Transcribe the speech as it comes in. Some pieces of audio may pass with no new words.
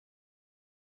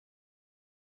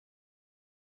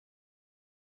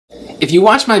If you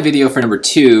watched my video for number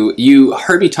 2, you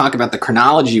heard me talk about the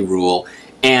chronology rule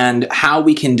and how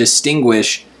we can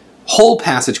distinguish whole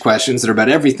passage questions that are about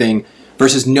everything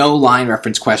versus no line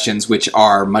reference questions, which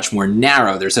are much more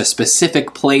narrow. There's a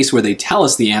specific place where they tell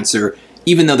us the answer,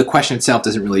 even though the question itself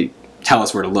doesn't really tell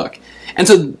us where to look. And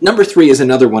so number 3 is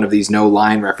another one of these no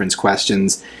line reference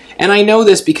questions. And I know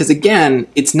this because, again,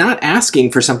 it's not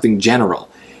asking for something general.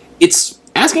 It's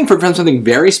asking for something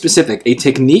very specific, a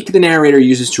technique the narrator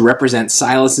uses to represent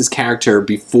Silas's character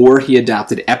before he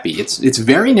adopted Epi. It's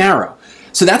very narrow.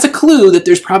 So that's a clue that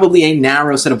there's probably a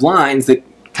narrow set of lines that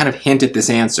kind of hint at this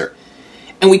answer.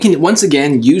 And we can, once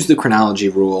again, use the chronology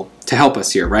rule to help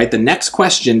us here, right? The next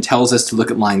question tells us to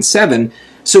look at line 7,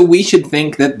 so we should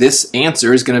think that this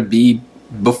answer is going to be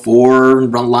before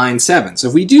line 7. So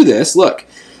if we do this, look,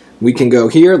 we can go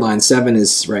here, line 7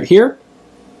 is right here.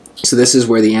 So this is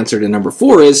where the answer to number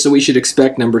 4 is, so we should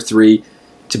expect number 3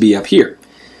 to be up here.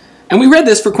 And we read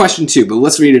this for question 2, but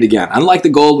let's read it again. Unlike the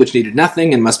gold, which needed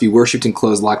nothing and must be worshipped in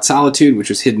closed-locked solitude, which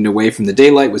was hidden away from the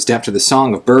daylight, was deaf to the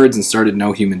song of birds, and started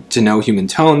to know human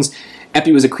tones,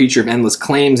 Epi was a creature of endless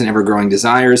claims and ever-growing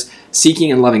desires,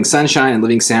 seeking and loving sunshine and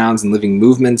living sounds and living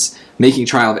movements, making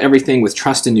trial of everything with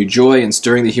trust and new joy, and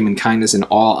stirring the human kindness in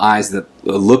all eyes that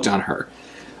looked on her.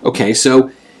 Okay,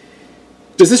 so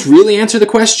does this really answer the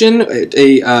question?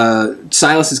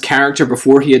 Silas's character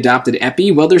before he adopted Epi?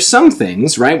 Well, there's some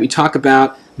things, right? We talk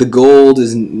about the gold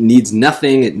needs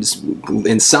nothing, it's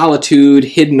in solitude,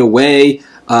 hidden away,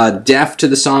 deaf to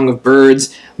the song of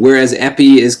birds, whereas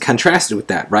Epi is contrasted with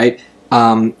that, right?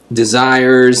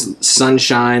 Desires,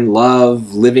 sunshine,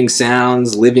 love, living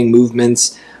sounds, living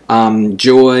movements,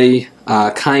 joy,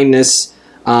 kindness,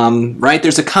 right?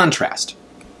 There's a contrast.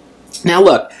 Now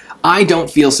look, I don't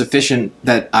feel sufficient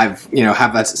that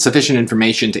have sufficient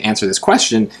information to answer this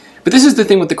question, but this is the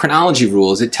thing with the chronology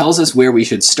rules. It tells us where we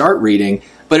should start reading,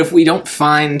 but if we don't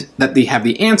find that they have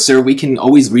the answer, we can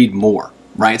always read more,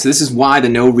 right? So this is why the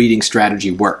no reading strategy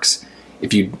works.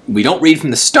 We don't read from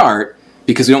the start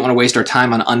because we don't want to waste our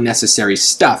time on unnecessary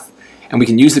stuff, and we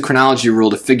can use the chronology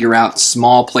rule to figure out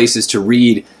small places to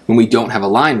read when we don't have a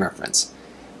line reference.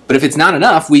 But if it's not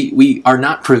enough, we are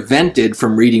not prevented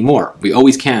from reading more. We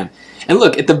always can. And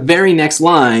look, at the very next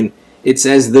line, it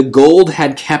says, the gold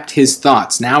had kept his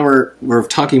thoughts. Now we're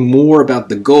talking more about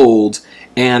the gold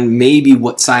and maybe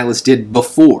what Silas did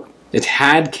before. It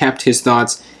had kept his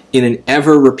thoughts in an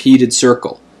ever-repeated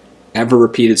circle.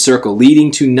 Ever-repeated circle,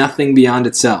 leading to nothing beyond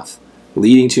itself.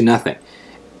 Leading to nothing.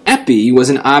 Epi was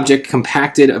an object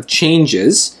compacted of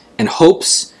changes and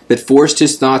hopes that forced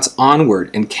his thoughts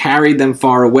onward and carried them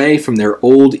far away from their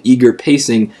old eager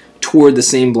pacing toward the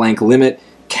same blank limit,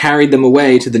 carried them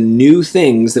away to the new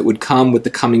things that would come with the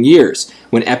coming years,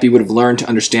 when Epi would have learned to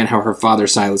understand how her father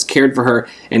Silas cared for her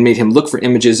and made him look for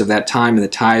images of that time in the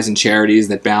ties and charities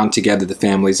that bound together the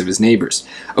families of his neighbors.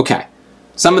 Okay,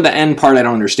 some of the end part I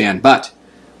don't understand, but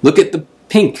look at the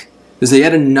pink. There's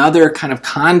yet another kind of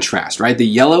contrast, right? The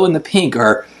yellow and the pink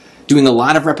are doing a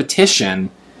lot of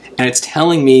repetition, and it's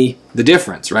telling me the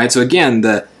difference, right? So again,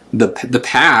 the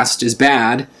past is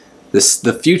bad,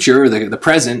 the future, the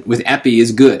present with Epi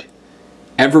is good.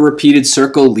 Ever-repeated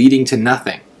circle leading to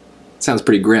nothing. Sounds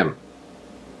pretty grim,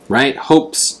 right?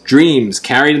 Hopes, dreams,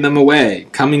 carried them away.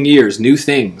 Coming years, new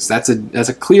things. That's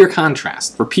a clear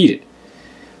contrast, repeated.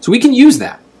 So we can use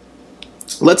that.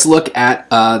 Let's look at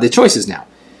the choices now.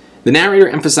 The narrator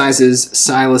emphasizes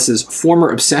Silas's former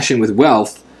obsession with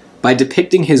wealth by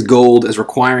depicting his gold as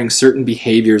requiring certain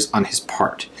behaviors on his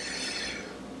part.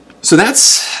 So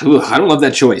that's, I don't love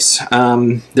that choice.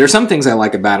 There are some things I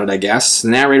like about it, I guess. The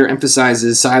narrator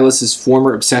emphasizes Silas's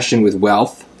former obsession with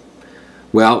wealth.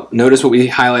 Well, notice what we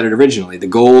highlighted originally. The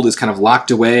gold is kind of locked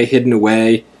away, hidden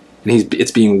away, and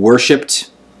it's being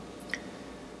worshipped.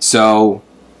 So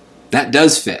that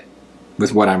does fit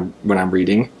with what I'm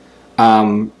reading.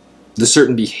 The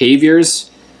certain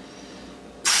behaviors,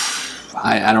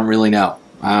 I don't really know.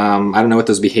 I don't know what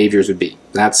those behaviors would be.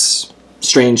 That's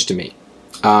strange to me.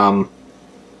 I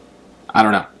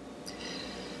don't know.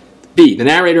 B. The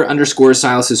narrator underscores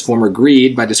Silas's former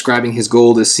greed by describing his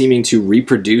gold as seeming to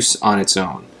reproduce on its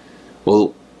own.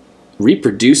 Well,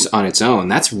 reproduce on its own,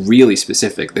 that's really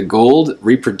specific. The gold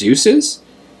reproduces?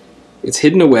 It's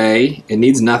hidden away, it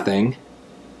needs nothing.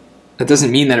 That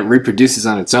doesn't mean that it reproduces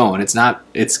on its own.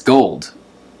 It's gold.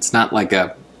 It's not like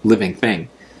a living thing.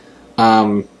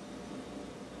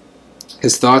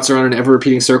 His thoughts are on an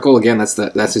ever-repeating circle. Again,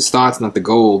 that's his thoughts, not the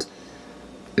gold.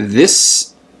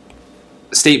 This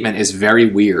statement is very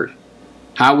weird.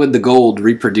 How would the gold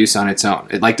reproduce on its own?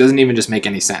 It doesn't even just make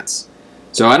any sense.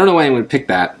 So I don't know why anyone would pick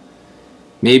that.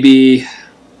 Maybe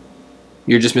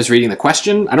You're just misreading the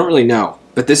question? I don't really know.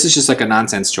 But this is just like a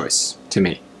nonsense choice to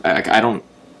me. I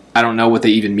don't know what they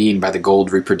even mean by the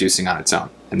gold reproducing on its own.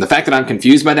 And the fact that I'm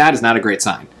confused by that is not a great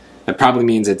sign. That probably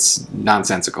means it's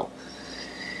nonsensical.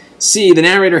 C. The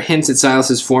narrator hints at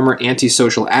Silas's former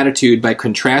antisocial attitude by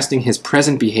contrasting his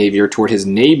present behavior toward his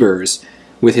neighbors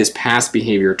with his past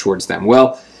behavior towards them.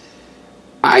 Well,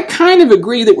 I kind of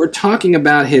agree that we're talking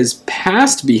about his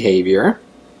past behavior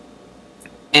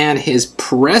and his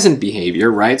present behavior,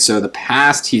 right? So the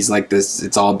past, he's like this,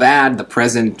 it's all bad. The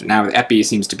present, now Epi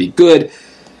seems to be good.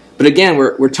 But again,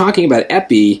 we're talking about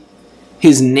Epi,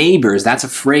 his neighbors. That's a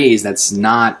phrase that's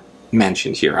not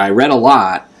mentioned here. I read a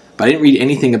lot, but I didn't read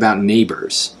anything about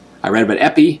neighbors. I read about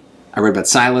Epi, I read about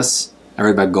Silas, I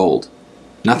read about gold.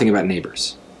 Nothing about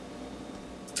neighbors.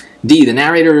 D. The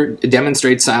narrator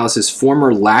demonstrates Silas's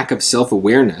former lack of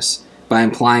self-awareness by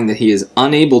implying that he is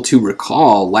unable to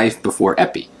recall life before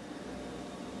Epi.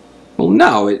 Well,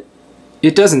 no,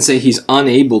 it doesn't say he's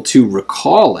unable to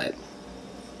recall it.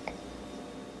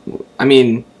 I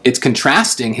mean, it's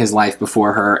contrasting his life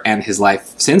before her and his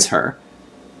life since her,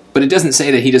 but it doesn't say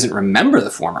that he doesn't remember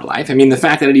the former life. I mean, the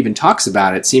fact that it even talks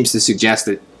about it seems to suggest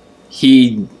that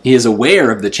he is aware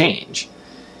of the change.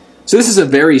 So this is a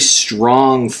very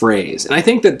strong phrase, and I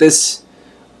think that this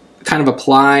kind of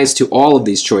applies to all of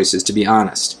these choices, to be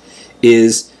honest,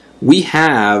 is we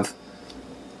have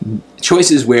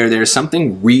choices where there's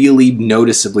something really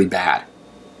noticeably bad.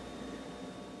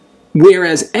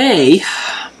 Whereas A,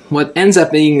 what ends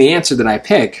up being the answer that I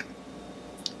pick,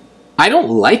 I don't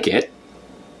like it,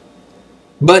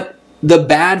 but the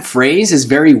bad phrase is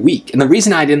very weak. And the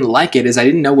reason I didn't like it is I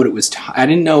didn't know what it was. I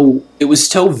didn't know, it was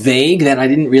so vague that I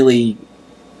didn't really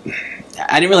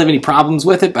have any problems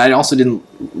with it, but I also didn't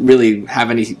really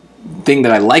have anything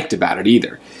that I liked about it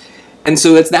either. And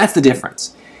so that's the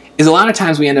difference. Is a lot of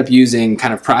times we end up using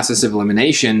kind of process of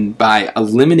elimination by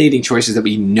eliminating choices that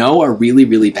we know are really,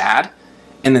 really bad,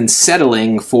 and then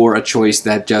settling for a choice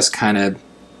that just kind of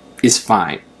is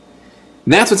fine.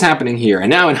 That's what's happening here.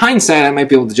 And now in hindsight, I might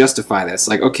be able to justify this.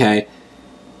 Like, okay,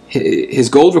 his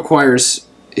gold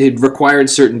required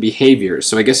certain behaviors.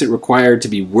 So I guess it required to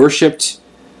be worshipped.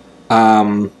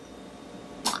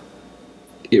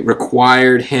 It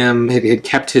required him, it had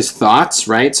kept his thoughts,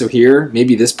 right? So here,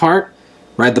 maybe this part,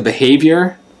 right? The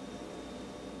behavior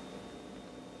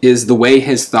is the way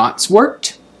his thoughts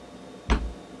worked.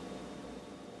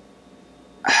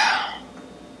 I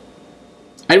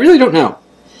really don't know.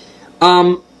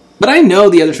 But I know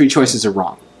the other three choices are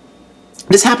wrong.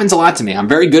 This happens a lot to me. I'm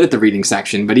very good at the reading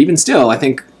section, but even still, I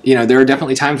think, you know, there are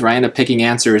definitely times where I end up picking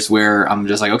answers where I'm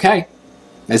just like, okay,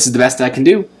 this is the best I can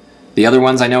do. The other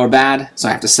ones I know are bad, so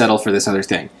I have to settle for this other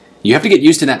thing. You have to get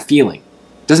used to that feeling.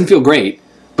 It doesn't feel great,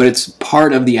 but it's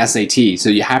part of the SAT, so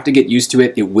you have to get used to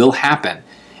it. It will happen.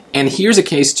 And here's a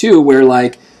case, too, where,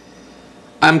 like,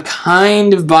 I'm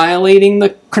kind of violating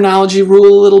the chronology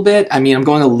rule a little bit. I mean, I'm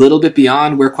going a little bit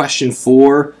beyond where question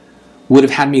 4 would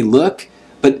have had me look,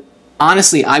 but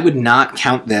honestly, I would not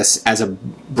count this as a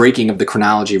breaking of the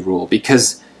chronology rule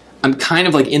because I'm kind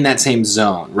of like in that same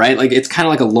zone, right? Like it's kind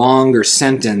of like a longer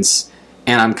sentence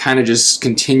and I'm kind of just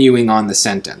continuing on the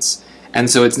sentence. And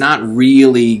so it's not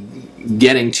really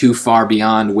getting too far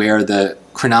beyond where the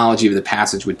chronology of the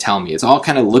passage would tell me. It's all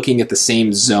kind of looking at the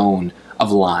same zone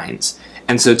of lines.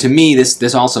 And so to me,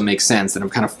 this also makes sense that I'm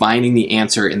kind of finding the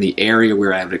answer in the area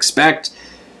where I would expect.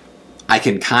 I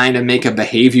can kind of make a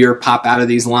behavior pop out of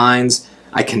these lines.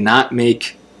 I cannot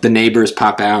make the neighbors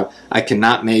pop out. I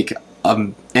cannot make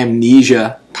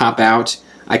amnesia pop out.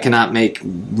 I cannot make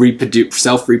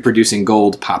self-reproducing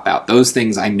gold pop out. Those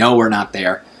things I know are not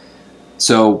there.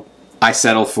 So I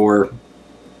settle for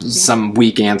some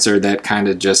weak answer that kind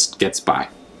of just gets by.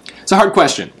 It's a hard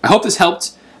question. I hope this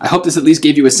helped. I hope this at least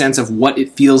gave you a sense of what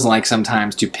it feels like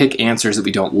sometimes to pick answers that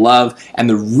we don't love and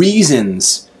the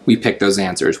reasons we pick those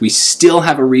answers. We still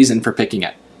have a reason for picking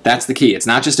it. That's the key. It's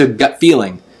not just a gut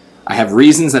feeling. I have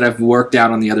reasons that I've worked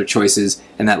out on the other choices,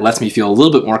 and that lets me feel a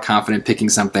little bit more confident picking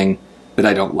something that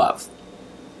I don't love.